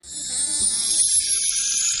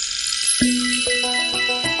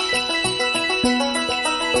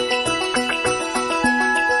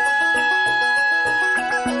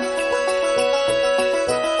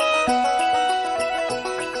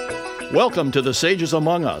Welcome to the Sages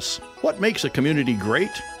Among Us. What makes a community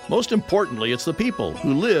great? Most importantly, it's the people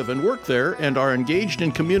who live and work there and are engaged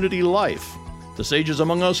in community life. The Sages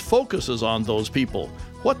Among Us focuses on those people,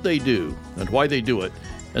 what they do and why they do it,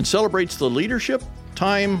 and celebrates the leadership,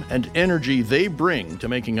 time, and energy they bring to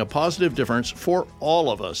making a positive difference for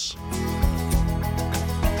all of us.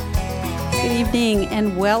 Good evening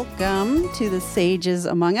and welcome to the Sages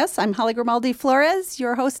Among Us. I'm Hollie Grimaldi Flores,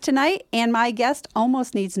 your host tonight, and my guest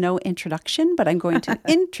almost needs no introduction, but I'm going to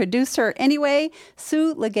introduce her anyway.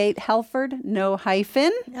 Sue Legate Halford, no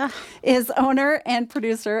hyphen, is owner and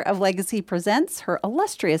producer of Legacy Presents. Her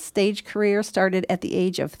illustrious stage career started at the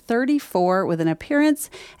age of 34 with an appearance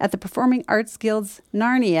at the Performing Arts Guild's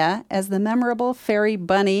Narnia as the memorable Fairy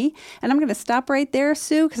Bunny. And I'm going to stop right there,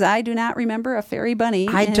 Sue, because I do not remember a Fairy Bunny.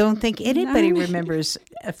 I don't think anybody remembers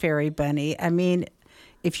a fairy bunny. I mean,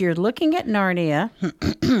 if you're looking at Narnia,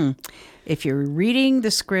 if you're reading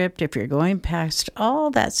the script, if you're going past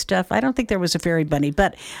all that stuff, I don't think there was a fairy bunny,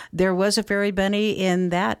 but there was a fairy bunny in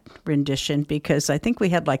that rendition because I think we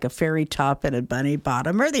had like a fairy top and a bunny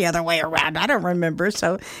bottom or the other way around. I don't remember.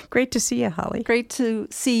 So great to see you, Holly. Great to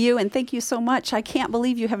see you, and thank you so much. I can't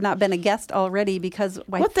believe you have not been a guest already because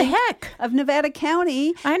what the heck? Of Nevada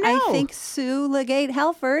County. I know. I think Sue Legate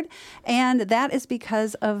Halford, and that is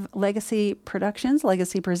because of Legacy Productions,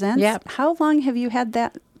 Legacy Presents. Yep. How long have you had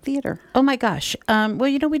that theater? Oh my gosh. Well,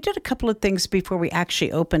 we did a couple of things before we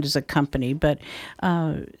actually opened as a company, but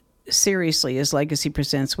seriously, as Legacy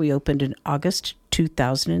Presents, we opened in August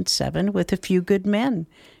 2007 with a few good men.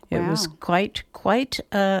 It Wow. was quite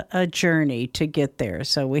a journey to get there.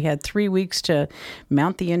 So we had 3 weeks to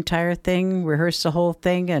mount the entire thing, rehearse the whole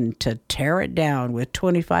thing, and to tear it down with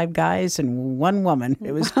 25 guys and one woman.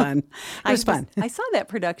 It was fun. It was fun. I saw that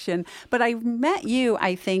production, but I met you,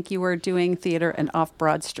 I think you were doing theater and off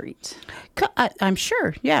Broad Street. I'm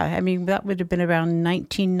sure. Yeah. I mean, that would have been around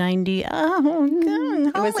 1990. Oh,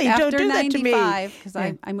 God. It was Holly, after don't do that to me. 95 because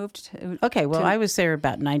Yeah. I moved to... Okay, well, I was there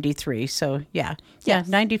about 93, so yeah. Yes.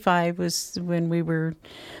 95 was when we were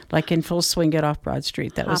like in full swing at Off Broad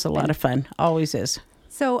Street. That was a lot of fun. Always is.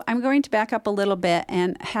 So I'm going to back up a little bit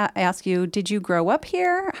and ask you, did you grow up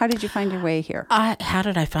here? How did you find your way here? How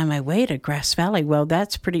did I find my way to Grass Valley? Well,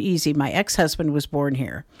 that's pretty easy. My ex-husband was born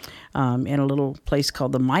here in a little place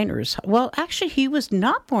called the Miners. Well, actually, he was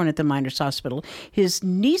not born at the Miners Hospital. His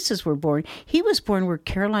nieces were born. He was born where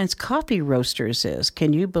Caroline's Coffee Roasters is.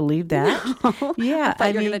 Can you believe that? No. Yeah. I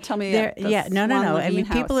thought you were going to tell me that. Yeah, no. I mean,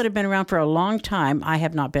 people that have been around for a long time. I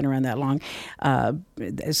have not been around that long,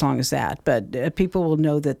 as long as that. But people will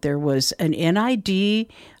know that there was an NID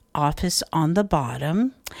office on the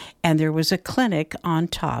bottom and there was a clinic on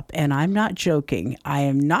top, and I'm not joking. I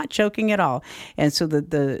am not joking at all. And so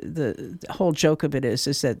the whole joke of it is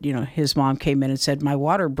that his mom came in and said my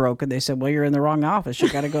water broke, and they said, well, you're in the wrong office, you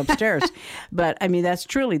got to go upstairs. But I mean, that's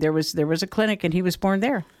truly there was a clinic and he was born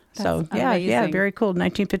there. So, yeah, very cool,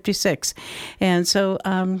 1956. And so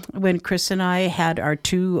when Chris and I had our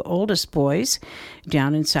two oldest boys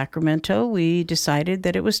down in Sacramento, we decided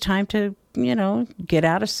that it was time to, get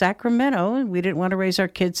out of Sacramento. We didn't want to raise our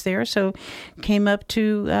kids there, so came up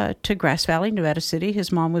to Grass Valley, Nevada City.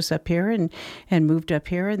 His mom was up here and moved up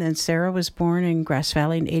here, and then Sarah was born in Grass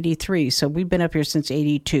Valley in 83. So we've been up here since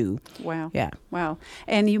 82. Wow. Yeah. Wow.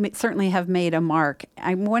 And you certainly have made a mark.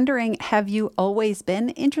 I'm wondering, have you always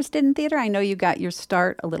been interested in theater? I know you got your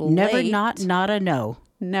start a little late. Never, not a no.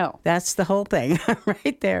 No. That's the whole thing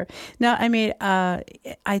right there. No, I mean,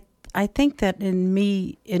 I think that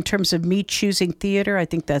in terms of me choosing theater, I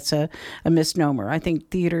think that's a misnomer. I think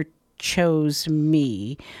theater chose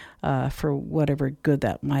me for whatever good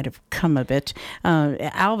that might have come of it.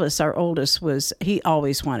 Alvis, our oldest, he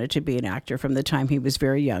always wanted to be an actor from the time he was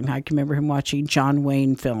very young. I can remember him watching John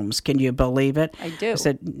Wayne films. Can you believe it? I do. I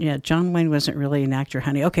said, yeah, John Wayne wasn't really an actor,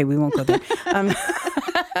 honey. Okay, we won't go there.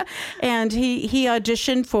 And he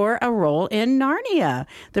auditioned for a role in Narnia,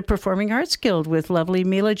 the Performing Arts Guild, with lovely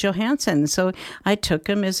Mila Johansson. So I took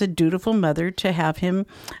him as a dutiful mother to have him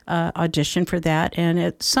audition for that. And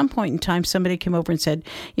at some point in time, somebody came over and said,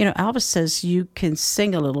 Alvis says you can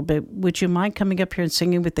sing a little bit. Would you mind coming up here and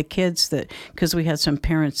singing with the kids? Because we had some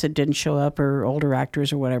parents that didn't show up or older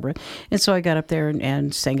actors or whatever. And so I got up there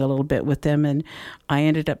and sang a little bit with them. And I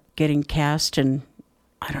ended up getting cast. And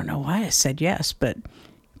I don't know why I said yes, but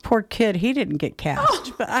poor kid, he didn't get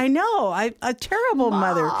cast. But I know, a terrible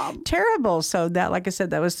mother, terrible. So that, like I said,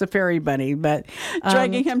 that was the fairy bunny. But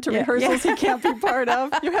dragging him to rehearsals he can't be part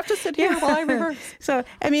of. You have to sit here while I rehearse. So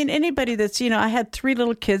I mean, anybody that's I had 3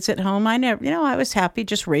 little kids at home. I never, I was happy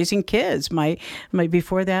just raising kids. My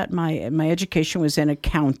before that, my education was in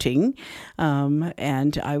accounting,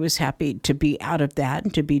 and I was happy to be out of that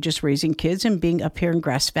and to be just raising kids and being up here in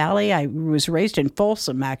Grass Valley. I was raised in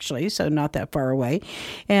Folsom, actually, so not that far away.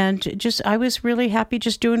 And just, I was really happy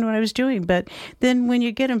just doing what I was doing. But then when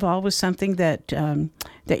you get involved with something that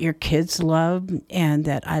your kids love, and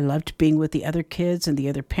that I loved being with the other kids and the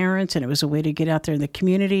other parents, and it was a way to get out there in the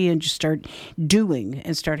community and just start doing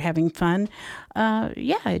and start having fun.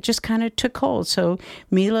 It just kind of took hold. So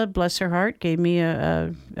Mila, bless her heart, gave me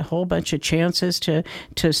a whole bunch of chances to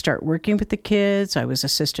start working with the kids. I was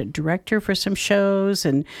assistant director for some shows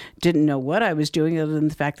and didn't know what I was doing other than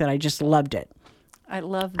the fact that I just loved it. I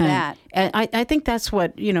love that. And I think that's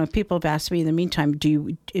what, people have asked me in the meantime,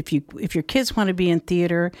 if your kids want to be in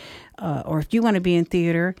theater, or if you want to be in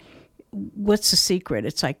theater, what's the secret?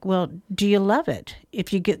 It's like, well, do you love it?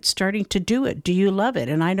 If you get starting to do it, do you love it?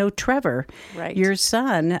 And I know Trevor, right, your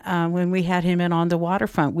son, when we had him in on the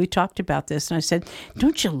waterfront, we talked about this, and I said,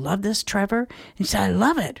 don't you love this, Trevor? And he said, I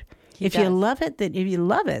love it. If you love it,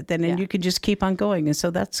 then you can just keep on going. And so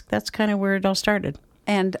that's kind of where it all started.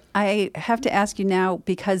 And I have to ask you now,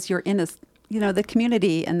 because you're in the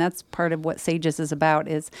community, and that's part of what Sages is about,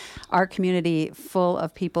 is our community full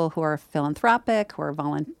of people who are philanthropic, who are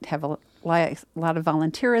have a lot of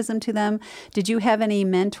volunteerism to them. Did you have any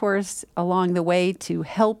mentors along the way to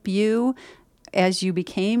help you as you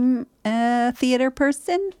became a theater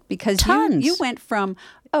person? Because you went from,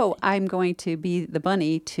 I'm going to be the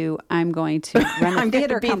bunny to I'm going to run a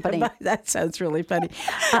theater company. That sounds really funny.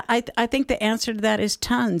 I think the answer to that is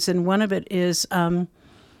tons. And one of it is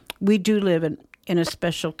we do live in a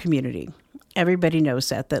special community. Everybody knows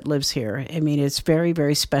that lives here. I mean, it's very,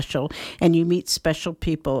 very special, and you meet special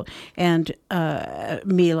people. And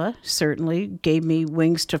Mila certainly gave me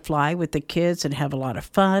wings to fly with the kids and have a lot of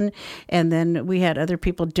fun. And then we had other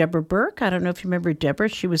people. Deborah Burke, I don't know if you remember Deborah.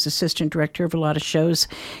 She was assistant director of a lot of shows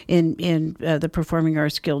in the Performing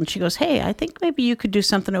Arts Guild. And she goes, hey, I think maybe you could do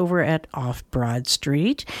something over at Off Broad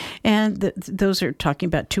Street. And those are talking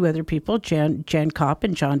about 2 other people, Jan Kopp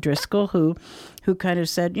and John Driscoll, who kind of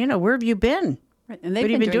said, where have you been? Right. And what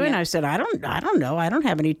have you been doing? I said, I don't know. I don't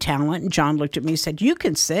have any talent. And John looked at me and said, you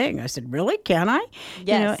can sing. I said, really? Can I?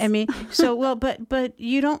 Yes. But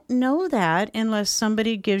you don't know that unless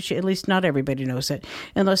somebody gives you, at least not everybody knows it,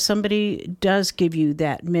 unless somebody does give you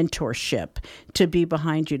that mentorship to be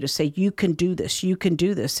behind you, to say, you can do this, you can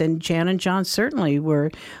do this. And Jan and John certainly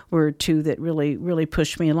were 2 that really, really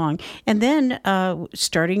pushed me along. And then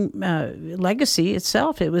starting Legacy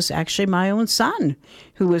itself, it was actually my own son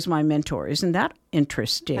who was my mentor. Isn't that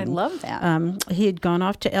interesting? I love that. He had gone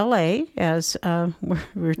off to L.A. as we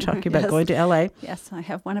were talking about going to L.A. Yes, I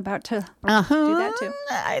have one about to do that too.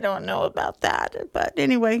 I don't know about that, but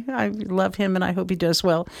anyway, I love him and I hope he does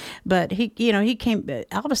well. But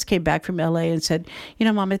Elvis came back from L.A. and said,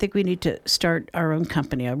 Mom, I think we need to start our own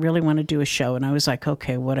company. I really want to do a show. And I was like,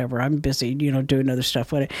 okay, whatever. I'm busy, doing other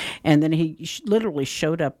stuff. And then he literally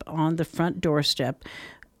showed up on the front doorstep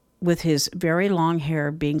with his very long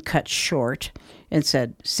hair being cut short and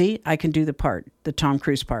said, see, I can do the part, the Tom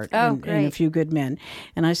Cruise part, and A Few Good Men.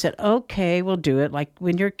 And I said, okay, we'll do it. Like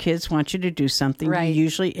when your kids want you to do something, right, you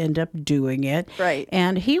usually end up doing it. Right.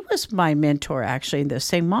 And he was my mentor actually in this,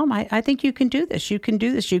 saying, Mom, I think you can do this. You can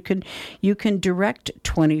do this. You can direct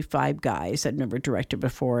 25 guys that never directed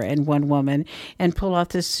before and 1 woman and pull off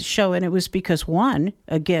this show. And it was because, one,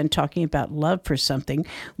 again, talking about love for something,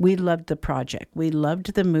 we loved the project. We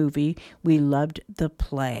loved the movie. We loved the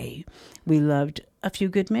play. We loved A Few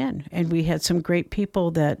Good Men, and we had some great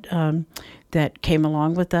people that came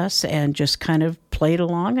along with us and just kind of played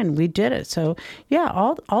along, and we did it. So yeah,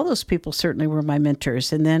 all those people certainly were my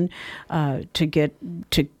mentors. And then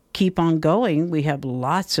to keep on going, we have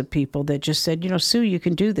lots of people that just said, Sue, you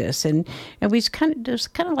can do this, and we kind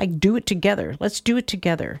of like do it together. Let's do it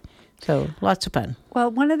together. So lots of fun.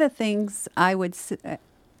 Well, one of the things I would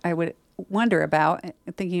wonder about,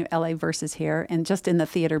 thinking of LA versus here, and just in the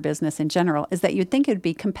theater business in general, is that you'd think it'd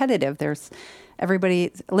be competitive. There's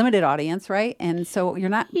limited audience, right? And so you're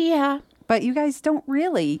not. Yeah. But you guys don't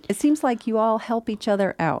really. It seems like you all help each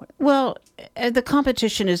other out. Well, the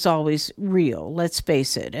competition is always real. Let's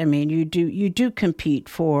face it. I mean, you do compete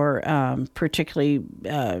for particularly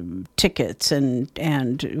tickets, and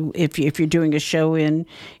if you're doing a show in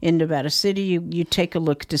Nevada City, you take a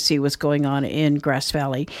look to see what's going on in Grass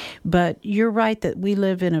Valley. But you're right that we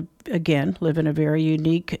live in a very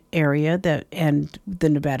unique area, and the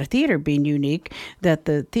Nevada Theater being unique, that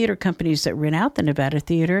the theater companies that rent out the Nevada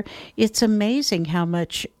Theater, it's amazing how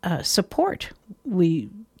much support we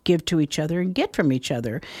give to each other and get from each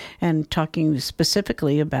other. And talking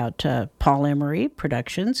specifically about Paul Emery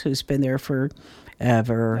Productions, who's been there for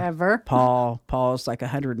ever. Paul's like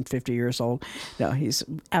 150 years old. No, he's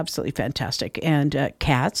absolutely fantastic. And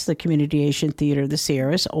CATS, the Community Asian Theater of the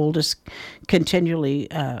Sierras, oldest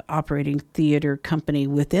continually operating theater company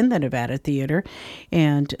within the Nevada Theater,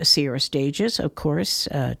 and Sierra Stages, of course,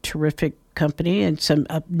 terrific company, and some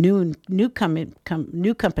new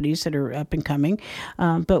companies that are up and coming.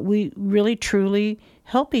 But we really truly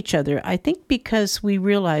help each other. I think because we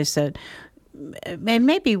realize that. And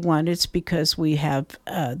maybe it's because we have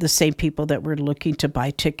the same people that we're looking to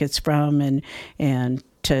buy tickets from and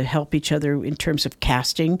to help each other in terms of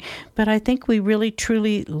casting. But I think we really,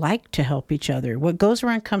 truly like to help each other. What goes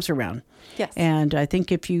around comes around. Yes. And I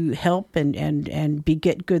think if you help and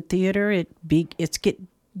beget good theater,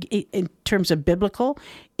 in terms of biblical,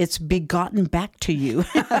 it's begotten back to you.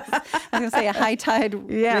 I was going to say a high tide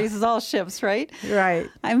raises all ships, right? Right.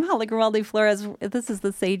 I'm Hollie Grimaldi Flores. This is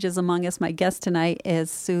the Sages Among Us. My guest tonight is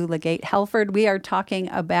Sue Legate Halford. We are talking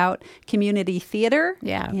about community theater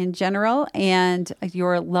in general and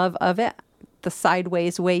your love of it, the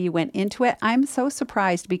sideways way you went into it. I'm so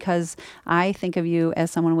surprised because I think of you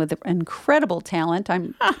as someone with incredible talent.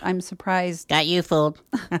 I'm surprised. Got you fooled.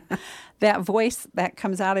 That voice that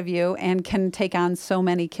comes out of you and can take on so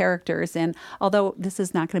many characters. And although this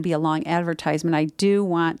is not going to be a long advertisement, I do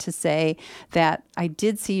want to say that I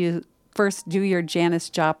did see you first do your Janis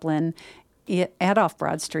Joplin at Off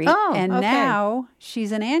Broad Street. Oh, and okay. Now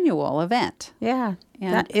she's an annual event. Yeah.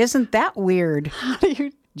 And isn't that weird? How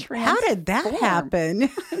did that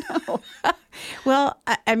happen? Well,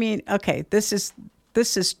 I mean, okay, this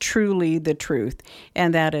is truly the truth.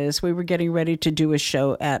 And that is, we were getting ready to do a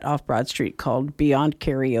show at Off Broad Street called Beyond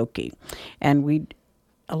Karaoke. And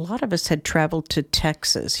a lot of us had traveled to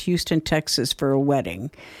Texas, Houston, Texas, for a wedding.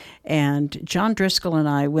 And John Driscoll and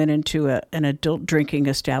I went into an adult drinking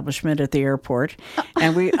establishment at the airport.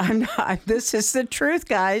 And this is the truth,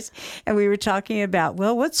 guys. And we were talking about,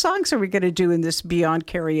 well, what songs are we going to do in this Beyond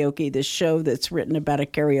Karaoke, this show that's written about a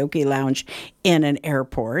karaoke lounge in an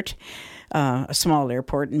airport. A small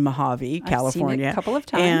airport in Mojave, California. I've seen it a couple of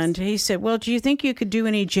times. And he said, well, do you think you could do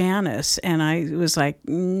any Janis? And I was like,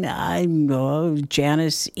 no,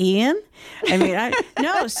 Janis Ian? I mean,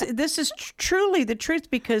 no, this is truly the truth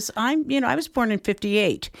because I was born in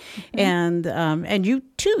 58. Mm-hmm. And you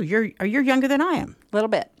too, you're younger than I am. A little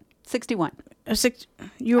bit. 61. I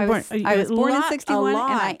was born in 61 and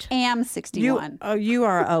I am 61. You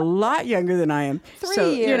are a lot younger than I am.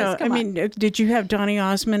 3 years. I mean, did you have Donny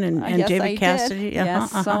Osmond and David Cassidy? Did.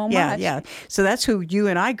 Yes, so much. Yeah. So that's who you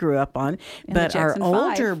and I grew up on. But our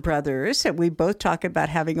older brothers, and we both talk about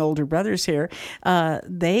having older brothers here,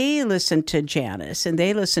 they listened to Janis and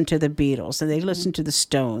they listened to the Beatles and they listened to the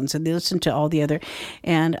Stones and they listened to all the other.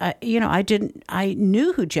 And I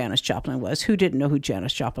knew who Janis Joplin was. Who didn't know who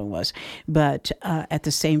Janis Joplin was? But at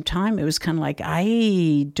the same time, it was kind of like,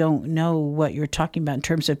 I don't know what you're talking about in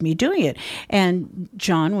terms of me doing it. And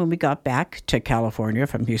John, when we got back to California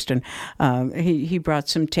from Houston, he brought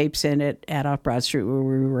some tapes in at Off Broad Street where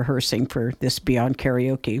we were rehearsing for this Beyond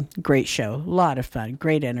Karaoke. Great show, a lot of fun,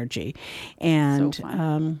 great energy. And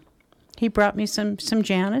so he brought me some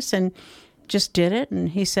Janis and just did it. And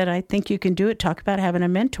he said, I think you can do it. Talk about having a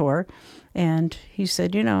mentor. And he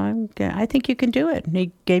said, I think you can do it. And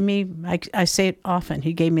he gave me, I say it often,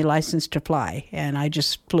 he gave me license to fly. And I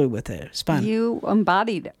just flew with it. It was fun. You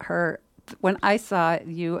embodied her. When I saw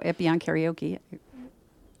you at Beyond Karaoke,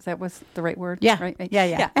 that was the right word? Yeah. Right?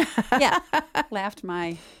 Yeah. Yeah. Laughed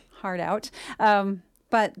my heart out.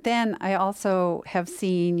 But then I also have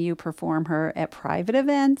seen you perform her at private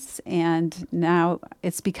events, and now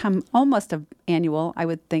it's become almost an annual, I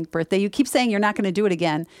would think, birthday. You keep saying you're not going to do it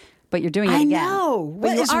again, but you're doing it again. I know.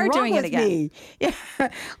 But you are doing it again. Me? Yeah.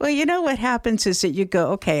 Well, what happens is that you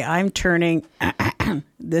go, okay, I'm turning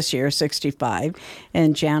this year 65,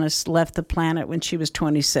 and Janis left the planet when she was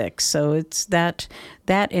 26. So it's that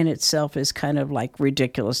in itself is kind of like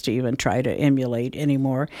ridiculous to even try to emulate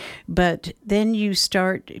anymore. But then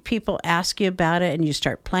people ask you about it, and you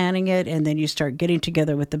start planning it, and then you start getting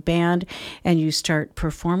together with the band, and you start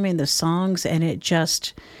performing the songs, and it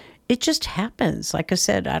it just happens. Like I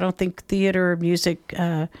said, I don't think theater or music,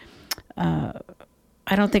 I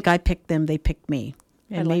don't think I picked them, they picked me.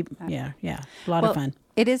 And yeah, a lot of fun.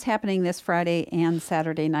 It is happening this Friday and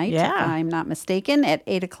Saturday night, if I'm not mistaken, at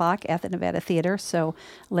 8 o'clock at the Nevada Theater. So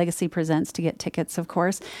Legacy presents to get tickets, of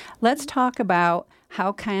course. Let's talk about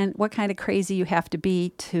what kind of crazy you have to be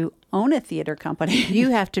to own a theater company.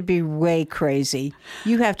 You have to be way crazy.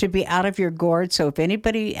 You have to be out of your gourd. So if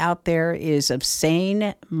anybody out there is of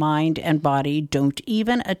sane mind and body, don't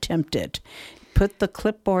even attempt it. Put the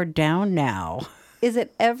clipboard down now. Is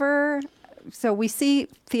it ever... So we see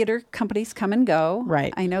theater companies come and go.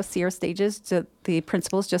 Right. I know Sierra Stages, the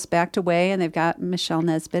principal's just backed away, and they've got Michelle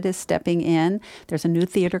Nesbitt is stepping in. There's a new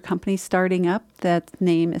theater company starting up. That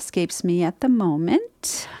name escapes me at the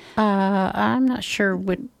moment. I'm not sure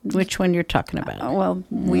which one you're talking about.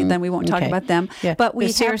 We won't talk about them. Yeah. But the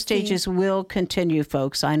Sierra Stages will continue,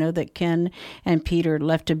 folks. I know that Ken and Peter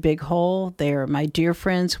left a big hole. They are my dear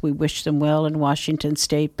friends. We wish them well in Washington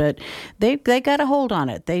State, but they got a hold on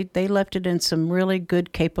it. They left it in some really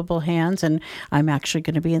good, capable hands, and I'm actually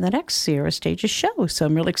going to be in the next Sierra Stages show, so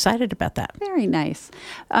I'm really excited about that. Very nice.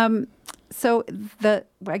 So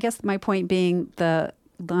I guess my point being the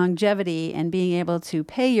longevity and being able to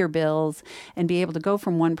pay your bills and be able to go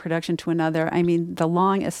from one production to another. I mean, the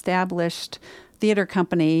long established theater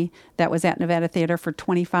company that was at Nevada Theater for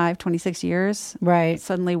 25, 26 years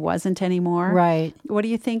suddenly wasn't anymore. Right. What do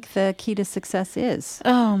you think the key to success is?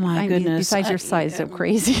 Oh, my goodness. Besides your size, so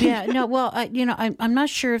crazy. Yeah, no, well, I'm not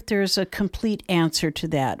sure if there's a complete answer to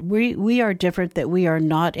that. We are different, that we are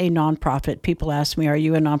not a nonprofit. People ask me, are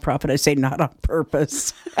you a nonprofit? I say, not on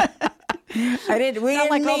purpose. We didn't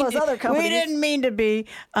mean to be.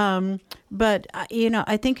 But,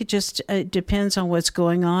 I think it just depends on what's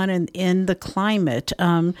going on in the climate.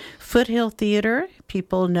 Foothill Theater,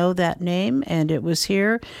 people know that name, and it was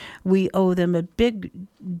here. We owe them a big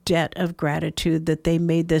debt of gratitude that they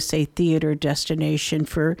made this a theater destination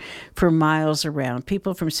for miles around.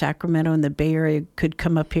 People from Sacramento and the Bay Area could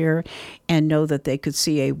come up here and know that they could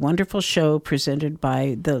see a wonderful show presented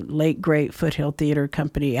by the late, great Foothill Theater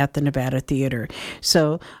Company at the Nevada Theater.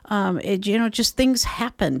 So, just things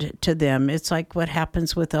happened to them. It's like what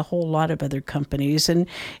happens with a whole lot of other companies. And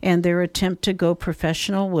their attempt to go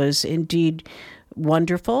professional was indeed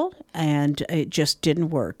wonderful, and it just didn't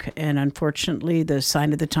work. And unfortunately, the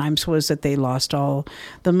sign of the times was that they lost all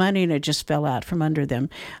the money, and it just fell out from under them.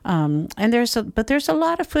 And there's a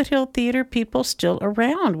lot of Foothill Theater people still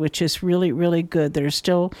around, which is really, really good. They're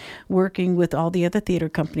still working with all the other theater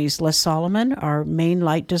companies. Les Solomon, our main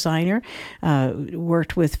light designer,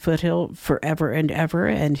 worked with Foothill forever and ever,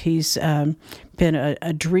 and he's been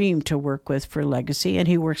a dream to work with for Legacy, and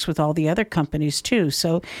he works with all the other companies too.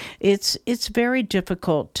 So it's very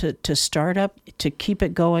difficult to start up, to keep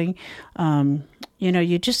it going.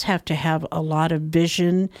 You just have to have a lot of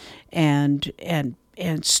vision and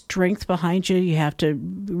strength behind you. You have to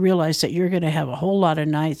realize that you're going to have a whole lot of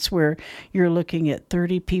nights where you're looking at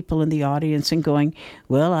 30 people in the audience and going,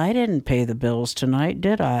 well, I didn't pay the bills tonight,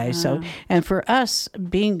 did I? So, and for us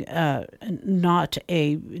being not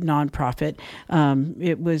a nonprofit,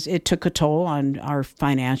 it took a toll on our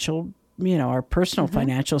financial, our personal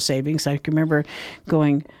financial savings. I can remember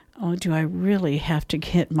going, oh, do I really have to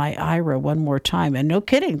hit my IRA one more time? And no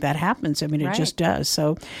kidding, that happens. I mean, it just does.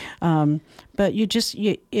 So, but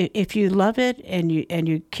if you love it and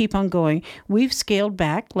you keep on going, we've scaled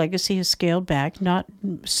back. Legacy has scaled back, not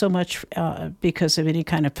so much because of any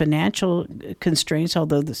kind of financial constraints,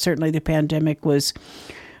 although certainly the pandemic was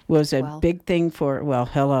a big thing for,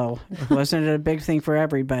 hello. Wasn't it a big thing for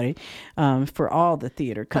everybody, for all the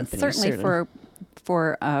theater companies? But certainly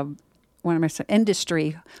for one of my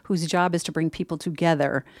industry whose job is to bring people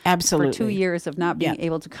together. Absolutely. For 2 years of not being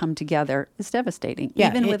able to come together is devastating.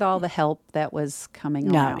 Even with all the help that was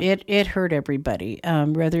coming around. No, it hurt everybody.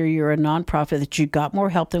 Whether you're a nonprofit, that you got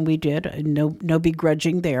more help than we did, no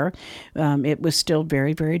begrudging there. It was still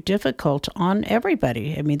very, very difficult on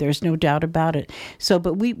everybody. I mean, there's no doubt about it. So,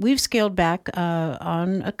 but we've scaled back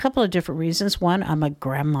on a couple of different reasons. One, I'm a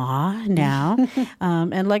grandma now,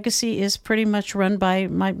 and Legacy is pretty much run by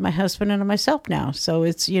my husband and myself now. So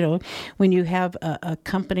it's, when you have a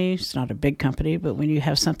company, it's not a big company, but when you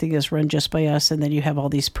have something that's run just by us, and then you have all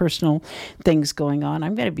these personal things going on.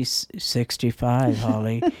 I'm going to be 65,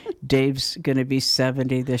 Holly. Dave's going to be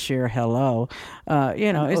 70 this year. Hello. And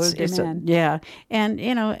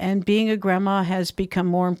being a grandma has become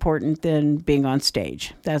more important than being on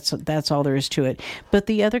stage. That's all there is to it. But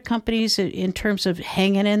the other companies, in terms of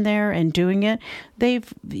hanging in there and doing it,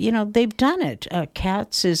 they've done it.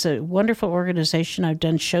 CATS is a wonderful organization. I've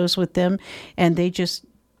done shows with them, and they just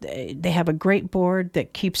they have a great board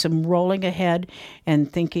that keeps them rolling ahead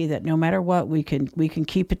and thinking that no matter what, we can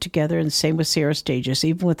keep it together. And the same with Sierra Stages.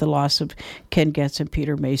 Even with the loss of Ken Getz and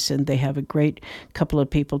Peter Mason, they have a great couple of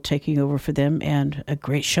people taking over for them, and a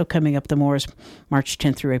great show coming up the Moors, March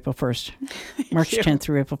 10th through April 1st. March 10th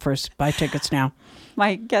through April 1st. Buy tickets now.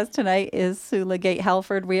 My guest tonight is Sue Legate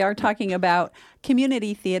Halford. We are talking about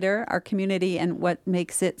community theater, our community, and what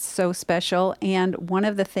makes it so special. And one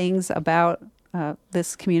of the things about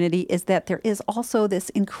this community is that there is also this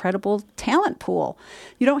incredible talent pool.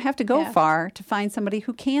 You don't have to go far to find somebody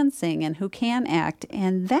who can sing and who can act,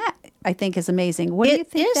 and that, I think, is amazing. What do you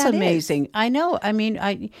think that is? It is amazing. I know. I mean,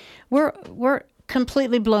 we're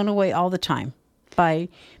completely blown away all the time by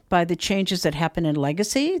the changes that happen in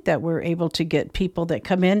Legacy, that we're able to get people that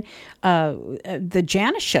come in. The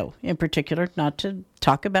Janice Show, in particular, not to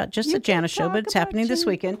talk about just the Janice Show, but it's happening this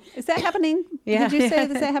weekend. Is that happening? Yeah. Did you say,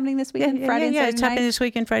 is that happening this weekend? Yeah, Friday and Saturday it's night? happening this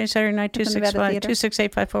weekend, Friday, Saturday night,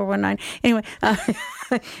 268-5419. Anyway,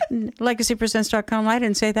 legacypresents.com. I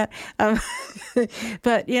didn't say that.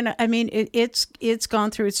 But, I mean, it's gone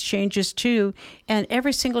through its changes, too. And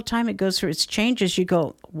every single time it goes through its changes, you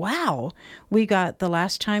go, wow, we got the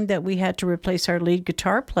last time that we had to replace our lead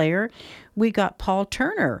guitar player, we got Paul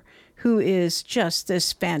Turner, who is just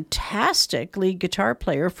this fantastic lead guitar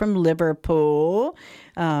player from Liverpool.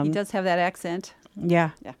 He does have that accent.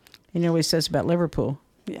 Yeah. You know what he says about Liverpool?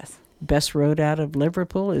 Yes. Best road out of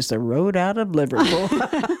Liverpool is the road out of Liverpool.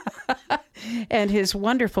 And his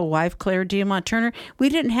wonderful wife, Claire Diamont Turner, we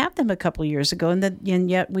didn't have them a couple of years ago, and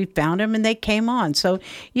yet we found them and they came on. So,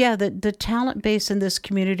 yeah, the talent base in this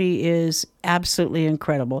community is absolutely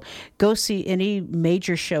incredible. Go see any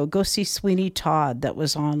major show. Go see Sweeney Todd that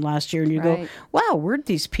was on last year, and you go, wow, where'd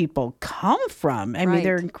these people come from? I mean,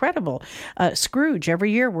 they're incredible. Scrooge,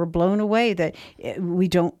 every year we're blown away that we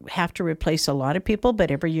don't have to replace a lot of people, but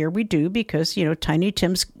every year we do because, Tiny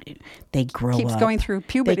Tim's, they grow up. Keeps going through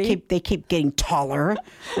puberty. They keep getting taller,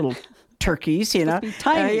 little turkeys,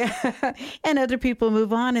 tiny. And other people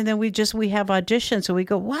move on, and then we have auditions, so we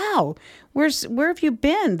go, wow, where have you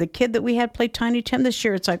been? The kid that we had play Tiny Tim this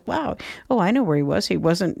year, it's like, wow, oh, I know where he was. He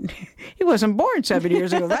wasn't born 7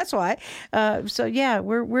 years ago. That's why. So yeah,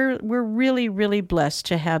 we're really, really blessed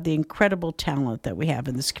to have the incredible talent that we have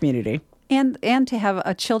in this community. And to have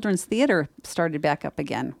a children's theater started back up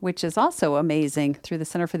again, which is also amazing. Through the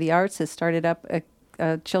Center for the Arts has started up a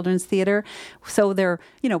children's theater. So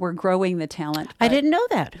we're growing the talent. I didn't know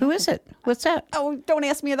that. Who is it? What's that? Oh, don't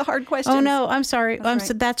ask me the hard questions. Oh, no, I'm sorry.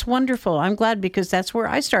 That's wonderful. I'm glad because that's where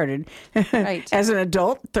I started. Right. As an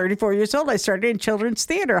adult, 34 years old, I started in children's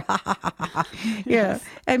theater. Yeah.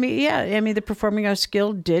 I mean, the Performing Arts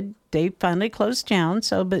Guild they finally closed down.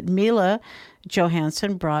 So, but Mila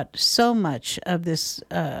Johansson brought so much of this,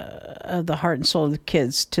 of the heart and soul of the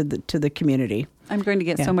kids to the community. I'm going to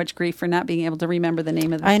get so much grief for not being able to remember the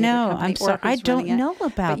name of the I theater know. company. I'm sorry. I don't know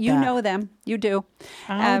about that. But you know them. You do.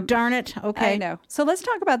 Oh, darn it. Okay. I know. So let's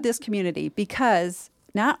talk about this community because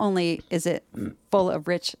not only is it full of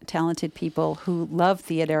rich, talented people who love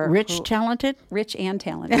theater. Talented? Rich and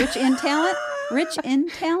talented. Rich in talent? Rich in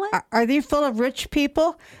talent? Are they full of rich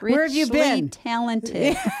people? Where have you been?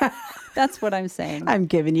 Talented. That's what I'm saying. I'm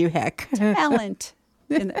giving you heck. Talent.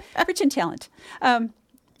 Rich in talent.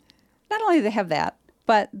 Not only do they have that,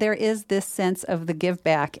 but there is this sense of the give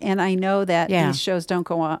back. And I know that these shows don't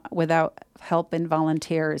go on without help and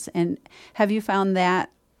volunteers. And have you found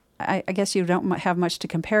that? I guess you don't have much to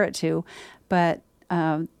compare it to, but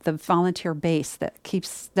the volunteer base that keeps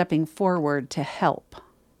stepping forward to help.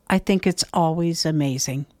 I think it's always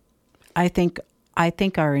amazing. I think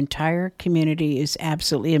our entire community is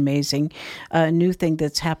absolutely amazing. A new thing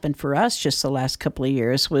that's happened for us just the last couple of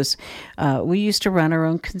years was we used to run our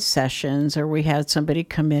own concessions, or we had somebody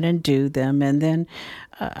come in and do them. And then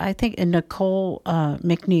I think Nicole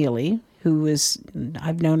McNeely,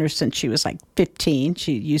 I've known her since she was like 15.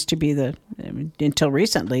 She used to be until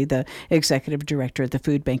recently, the executive director at the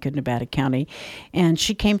Food Bank of Nevada County. And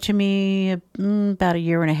she came to me about a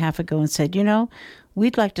year and a half ago and said,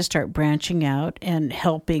 we'd like to start branching out and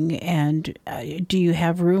helping. And do you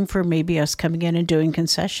have room for maybe us coming in and doing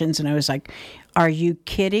concessions? And I was like, are you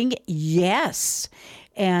kidding? Yes.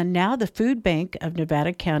 And now the Food Bank of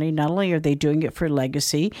Nevada County, not only are they doing it for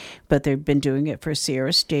Legacy, but they've been doing it for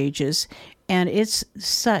Sierra Stages. And it's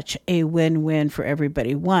such a win-win for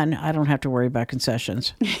everybody. One, I don't have to worry about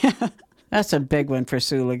concessions. That's a big one for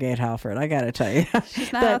Sue Legate Halford, I got to tell you.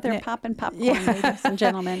 She's not out there popping popcorn, ladies and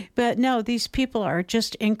gentlemen. But no, these people are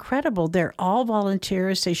just incredible. They're all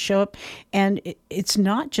volunteers. They show up, and it's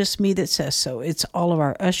not just me that says so. It's all of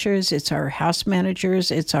our ushers, it's our house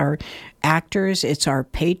managers, it's our actors, it's our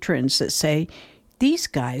patrons that say, these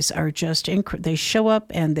guys are just they show up,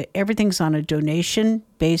 and everything's on a donation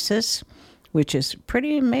basis, which is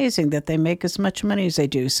pretty amazing that they make as much money as they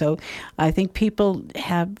do. So I think people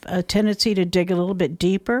have a tendency to dig a little bit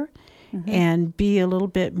deeper and be a little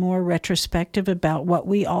bit more retrospective about what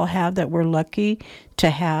we all have that we're lucky to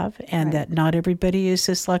have, and that not everybody is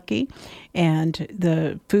this lucky. And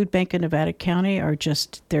the food bank in Nevada County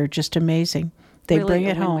they're just amazing. They really bring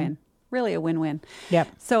it home. Really a win-win. Yep.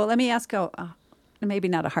 So let me ask maybe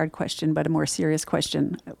not a hard question, but a more serious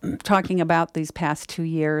question. Talking about these past 2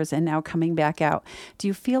 years and now coming back out, do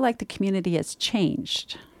you feel like the community has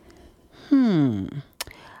changed? In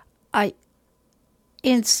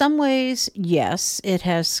some ways, yes, it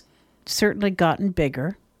has certainly gotten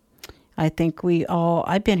bigger. I think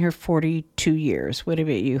I've been here 42 years. What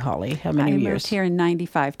about you, Holly? How many years? I moved here in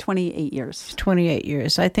 95, 28 years. 28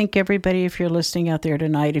 years. I think everybody, if you're listening out there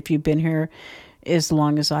tonight, if you've been here as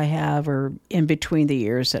long as I have, or in between the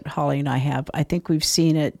years that Holly and I have, I think we've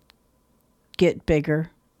seen it get bigger,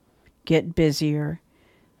 get busier.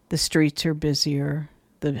 The streets are busier.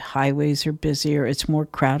 The highways are busier. It's more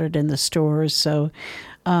crowded in the stores. So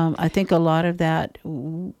I think a lot of that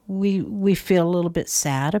we feel a little bit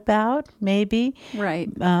sad about, maybe.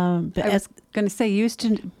 Right. But I was going to say, you used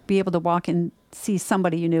to be able to walk and see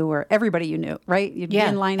somebody you knew or everybody you knew, right? You'd be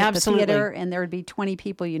in line at the theater and there would be 20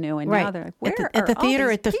 people you knew, and now they're like, where at the are theater,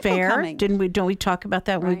 all at the fair? Coming? Don't we talk about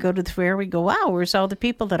that when we go to the fair? We go, wow, where's all the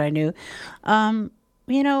people that I knew? Times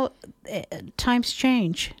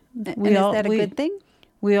change. Is that a good thing?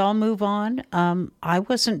 We all move on. I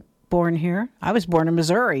wasn't born here. I was born in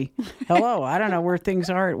Missouri. Hello. I don't know where things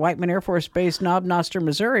are at Whiteman Air Force Base, Knob Noster,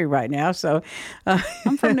 Missouri right now. So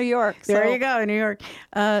I'm from New York. There you go, New York.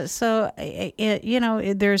 It's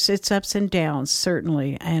ups and downs,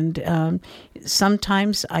 certainly. And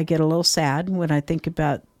sometimes I get a little sad when I think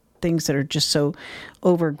about things that are just so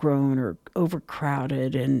overgrown or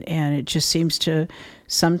overcrowded, and it just seems to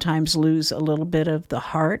sometimes lose a little bit of the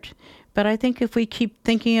heart. But I think if we keep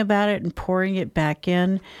thinking about it and pouring it back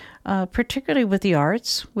in, particularly with the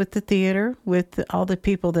arts, with the theater, with all the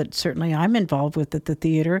people that certainly I'm involved with at the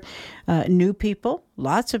theater, new people,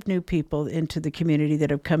 lots of new people into the community that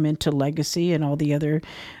have come into Legacy and all the other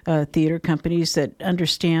theater companies that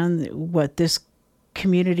understand what this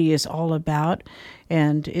community is all about.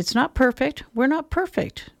 And it's not perfect. We're not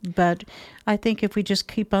perfect. But I think if we just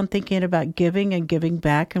keep on thinking about giving and giving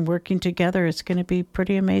back and working together, it's going to be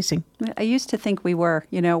pretty amazing. I used to think we were,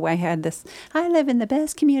 I had this, I live in the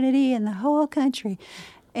best community in the whole country.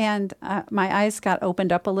 And my eyes got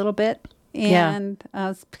opened up a little bit. And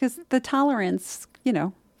because the tolerance,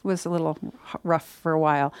 was a little rough for a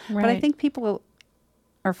while. Right. But I think people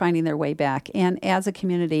are finding their way back. And as a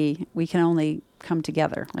community, we can only come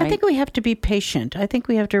together, right? I think we have to be patient. I think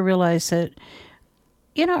we have to realize that,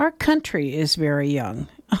 our country is very young.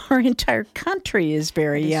 Our entire country is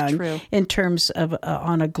very young in terms of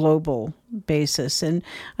on a global basis. And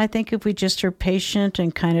I think if we just are patient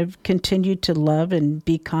and kind of continue to love and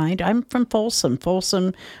be kind. I'm from Folsom.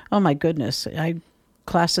 Oh my goodness.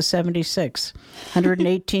 Class of 76,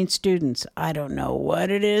 118 students. I don't know what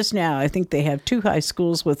it is now. I think they have 2 high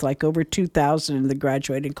schools with like over 2,000 in the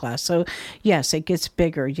graduating class. So yes, it gets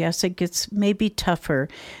bigger. Yes, it gets maybe tougher.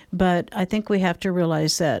 But I think we have to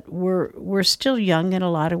realize that we're still young in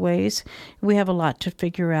a lot of ways. We have a lot to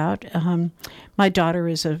figure out. My daughter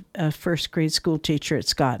is a first grade school teacher at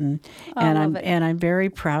Scotton, and I'm very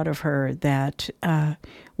proud of her that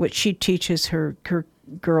what she teaches her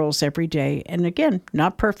girls every day. And again,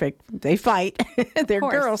 not perfect. They fight. They're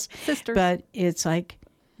girls, sisters. But it's like,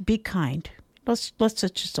 be kind. Let's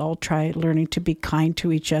just all try learning to be kind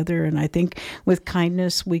to each other. And I think with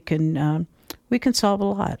kindness, we can solve a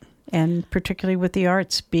lot. And particularly with the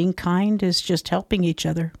arts, being kind is just helping each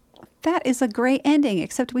other. That is a great ending,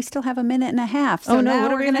 except we still have a minute and a half. So what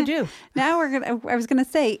are we going to do? Now I was going to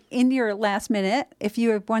say, in your last minute, if you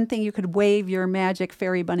have one thing you could wave your magic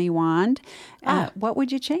fairy bunny wand, what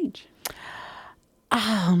would you change?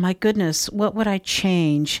 Oh, my goodness. What would I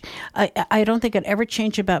change? I don't think I'd ever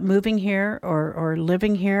change about moving here or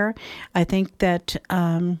living here. I think that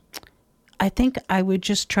I would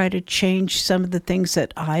just try to change some of the things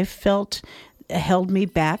that I've felt held me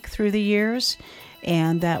back through the years.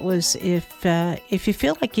 And that was if you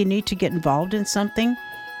feel like you need to get involved in something,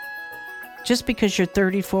 just because you're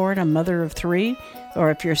 34 and a mother of 3,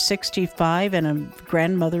 or if you're 65 and a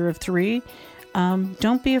grandmother of 3,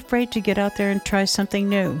 don't be afraid to get out there and try something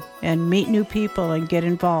new and meet new people and get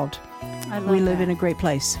involved. We live in a great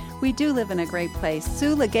place. We do live in a great place.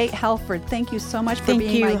 Sue Legate Halford, thank you so much for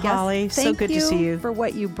being my guest. Holly. So good to see you. For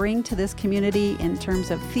what you bring to this community in terms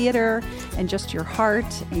of theater and just your heart.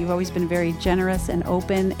 You've always been very generous and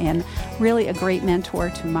open and really a great mentor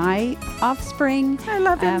to my offspring. I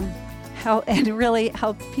love him. And really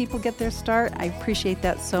help people get their start. I appreciate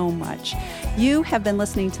that so much. You have been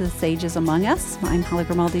listening to The Sages Among Us. I'm Hollie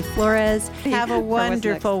Grimaldi Flores. Have a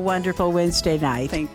wonderful, wonderful Wednesday night.